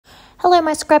Hello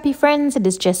my scrappy friends, it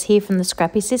is Jess here from the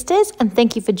Scrappy Sisters and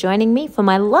thank you for joining me for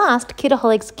my last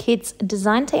Kitaholic Kits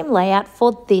design team layout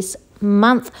for this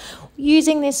month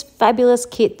using this fabulous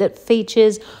kit that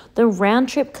features the round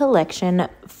trip collection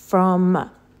from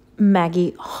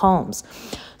Maggie Holmes.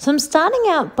 So I'm starting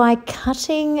out by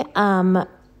cutting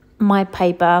my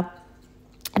paper,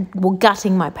 well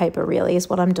gutting my paper really is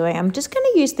what I'm doing. I'm just going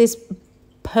to use this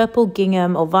purple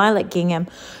gingham or violet gingham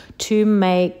to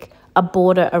make a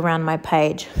border around my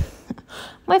page.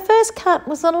 My first cut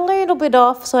was a little bit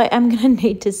off, so I am going to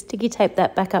need to sticky tape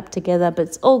that back up together, but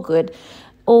it's all good.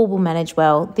 All will manage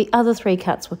well. The other 3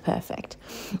 cuts were perfect.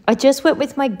 I just went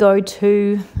with my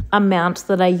go-to amount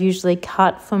that I usually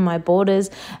cut for my borders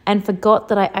and forgot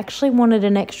that I actually wanted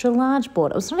an extra large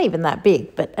border. It was not even that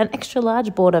big, but an extra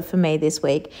large border for me this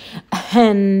week.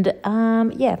 And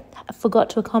yeah, I forgot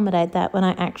to accommodate that when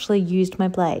I actually used my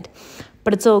blade,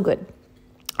 but it's all good.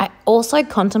 I also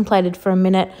contemplated for a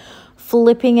minute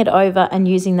flipping it over and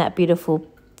using that beautiful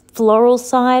floral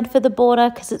side for the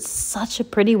border because it's such a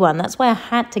pretty one. That's why I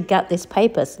had to gut this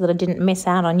paper so that I didn't miss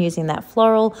out on using that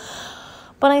floral.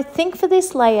 But I think for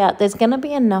this layout, there's going to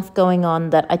be enough going on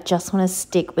that I just want to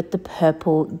stick with the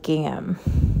purple gingham.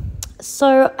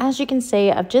 So as you can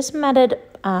see, I've just matted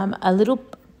a little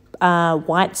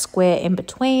white square in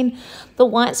between. The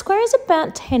white square is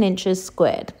about 10 inches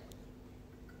squared.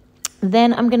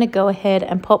 Then I'm going to go ahead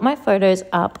and pop my photos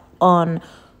up on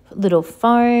little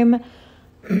foam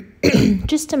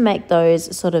just to make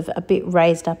those sort of a bit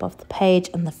raised up off the page.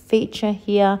 And the feature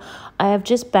here, I have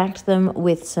just backed them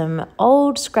with some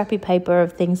old scrappy paper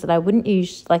of things that I wouldn't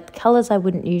use, like the colours I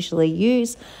wouldn't usually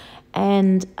use.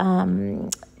 And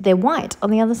they're white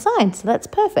on the other side, so that's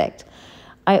perfect.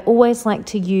 I always like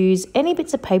to use any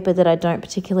bits of paper that I don't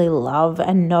particularly love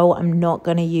and know I'm not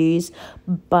going to use,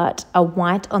 but a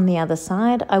white on the other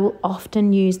side, I will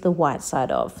often use the white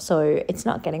side of. So it's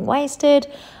not getting wasted,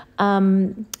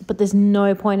 but there's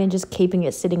no point in just keeping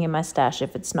it sitting in my stash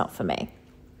if it's not for me.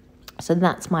 So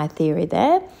that's my theory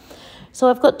there. So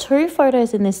I've got 2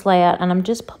 photos in this layout and I'm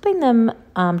just popping them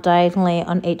diagonally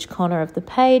on each corner of the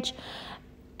page.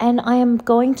 And I am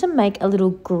going to make a little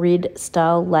grid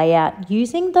style layout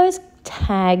using those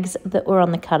tags that were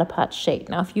on the cut apart sheet.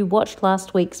 Now, if you watched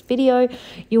last week's video,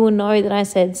 you will know that I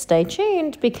said stay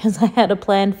tuned because I had a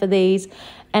plan for these.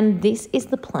 And this is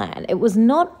the plan. It was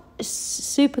not a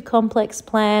super complex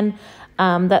plan.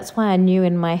 That's why I knew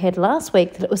in my head last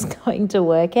week that it was going to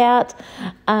work out.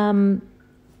 But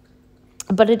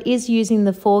it is using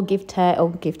the 4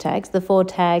 the 4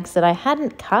 tags that I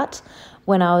hadn't cut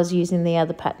when I was using the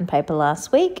other pattern paper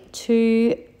last week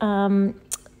to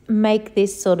make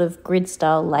this sort of grid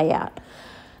style layout.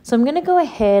 So I'm going to go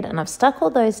ahead and I've stuck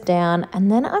all those down and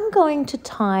then I'm going to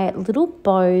tie little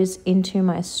bows into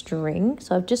my string.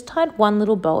 So I've just tied one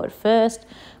little bow at first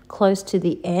close to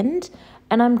the end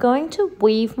and I'm going to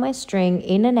weave my string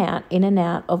in and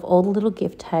out of all the little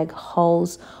gift tag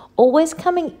holes, always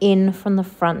coming in from the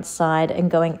front side and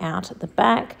going out at the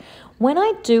back. When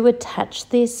I do attach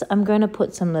this, I'm going to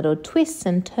put some little twists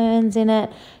and turns in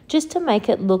it just to make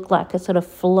it look like a sort of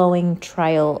flowing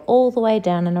trail all the way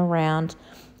down and around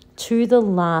to the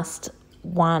last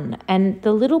one. And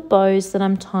the little bows that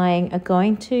I'm tying are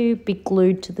going to be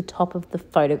glued to the top of the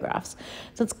photographs.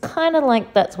 So it's kind of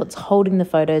like that's what's holding the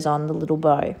photos on, the little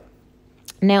bow.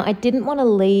 Now, I didn't want to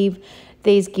leave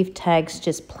these gift tags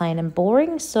just plain and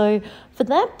boring. So for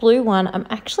that blue one, I'm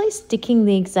actually sticking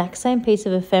the exact same piece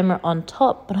of ephemera on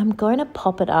top, but I'm going to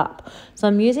pop it up. So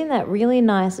I'm using that really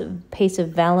nice piece of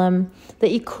vellum that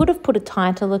you could have put a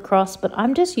title across, but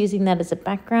I'm just using that as a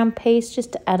background piece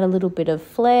just to add a little bit of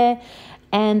flair.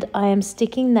 And I am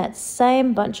sticking that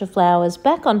same bunch of flowers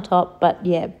back on top, but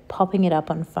yeah, popping it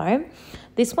up on foam.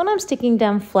 This one I'm sticking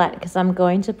down flat because I'm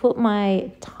going to put my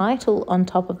title on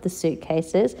top of the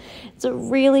suitcases. It's a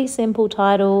really simple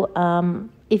title.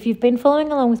 If you've been following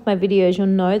along with my videos, you'll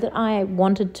know that I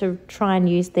wanted to try and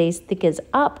use these stickers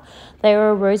up. They are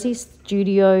a Rosie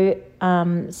Studio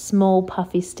small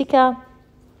puffy sticker,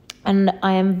 and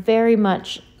I am very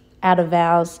much out of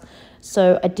vowels.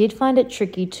 So I did find it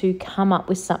tricky to come up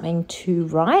with something to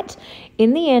write.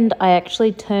 In the end, I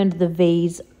actually turned the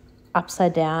V's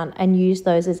upside down and used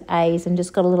those as A's and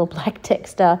just got a little black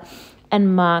texter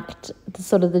and marked the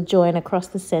sort of the join across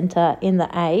the center in the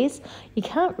A's. You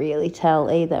can't really tell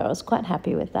either. I was quite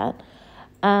happy with that.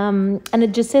 And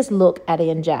it just says, look, Addi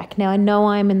and Jack. Now I know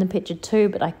I'm in the picture too,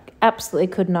 but I absolutely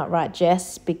could not write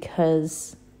Jess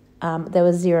because there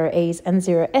was 0 E's and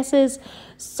 0 S's.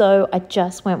 So I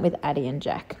just went with Addi and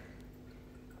Jack.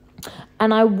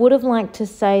 And I would have liked to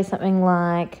say something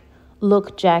like,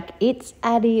 look, Jack, it's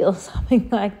Addi or something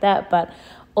like that, but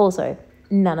also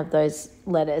none of those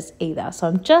letters either. So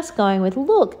I'm just going with,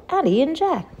 look, Addi and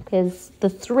Jack, because the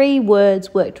 3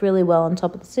 words worked really well on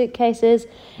top of the suitcases,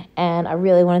 and I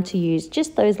really wanted to use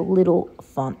just those little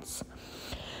fonts.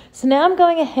 So now I'm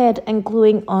going ahead and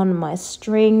gluing on my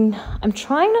string. I'm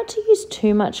trying not to use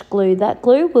too much glue. That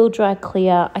glue will dry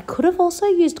clear. I could have also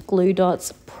used glue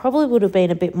dots, probably would have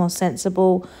been a bit more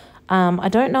sensible. I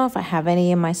don't know if I have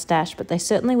any in my stash, but they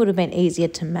certainly would have been easier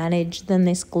to manage than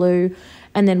this glue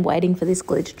and then waiting for this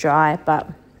glue to dry, but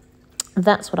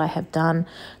that's what I have done.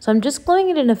 So I'm just gluing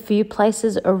it in a few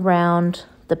places around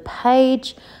the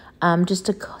page, just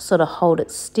to sort of hold it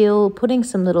still, putting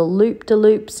some little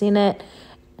loop-de-loops in it.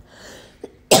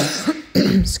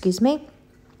 Excuse me.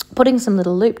 Putting some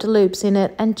little loop-de-loops in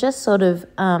it and just sort of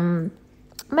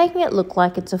making it look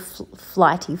like it's a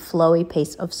flighty, flowy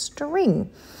piece of string.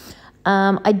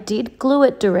 I did glue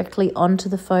it directly onto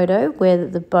the photo where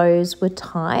the bows were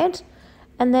tied,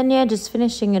 and then just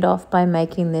finishing it off by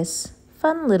making this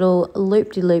fun little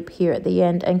loop-de-loop here at the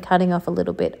end and cutting off a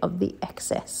little bit of the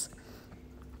excess.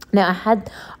 Now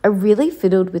I really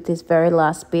fiddled with this very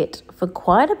last bit for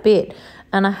quite a bit,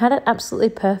 and I had it absolutely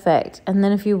perfect. And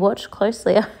then if you watch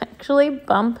closely, I actually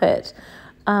bump it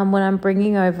when I'm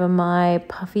bringing over my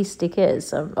puffy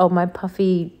stickers or my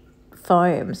puffy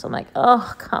foam. So I'm like,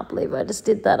 oh, I can't believe I just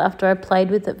did that after I played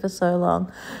with it for so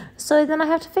long. So then I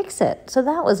have to fix it. So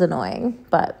that was annoying,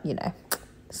 but you know,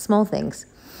 small things.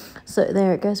 So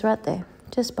there it goes right there.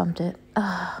 Just bumped it.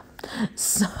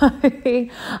 So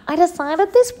I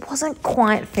decided this wasn't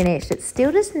quite finished. It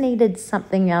still just needed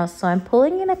something else. So I'm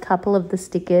pulling in a couple of the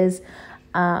stickers,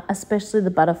 especially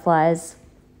the butterflies,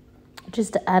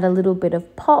 just to add a little bit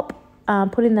of pop,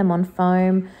 putting them on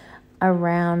foam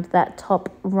around that top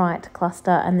right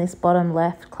cluster and this bottom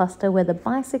left cluster where the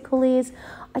bicycle is.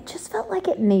 I just felt like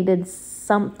it needed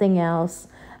something else.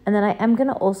 And then I am going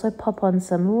to also pop on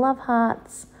some love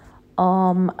hearts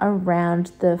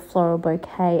around the floral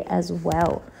bouquet as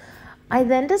well. I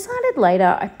then decided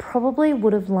later I probably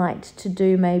would have liked to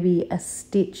do maybe a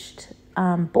stitched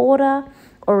border,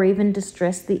 or even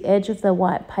distress the edge of the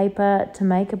white paper to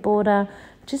make a border,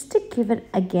 just to give it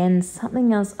again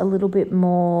something else a little bit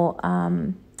more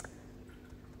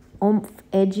oomph,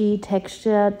 edgy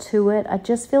texture to it. I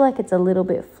just feel like it's a little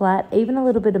bit flat, even a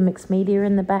little bit of mixed media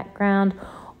in the background,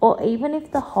 or even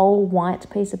if the whole white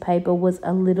piece of paper was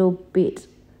a little bit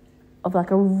of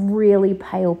like a really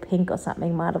pale pink or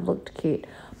something, might have looked cute.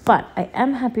 But I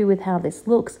am happy with how this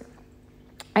looks.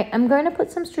 I am going to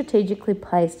put some strategically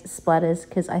placed splatters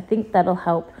because I think that'll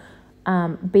help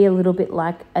be a little bit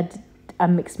like a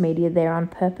mixed media there on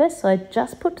purpose. So I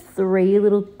just put 3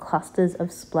 little clusters of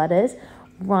splatters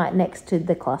right next to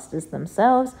the clusters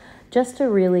themselves, just to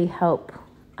really help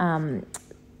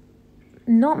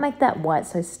not make that white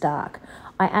so stark.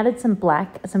 I added some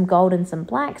black, some gold and some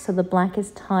black, so the black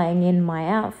is tying in my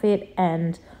outfit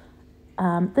and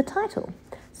the title.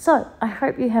 So I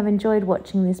hope you have enjoyed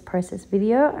watching this process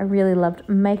video. I really loved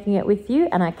making it with you,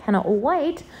 and I cannot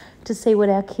wait to see what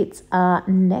our kits are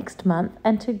next month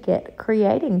and to get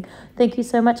creating. Thank you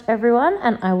so much, everyone,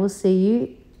 and I will see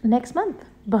you next month.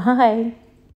 Bye.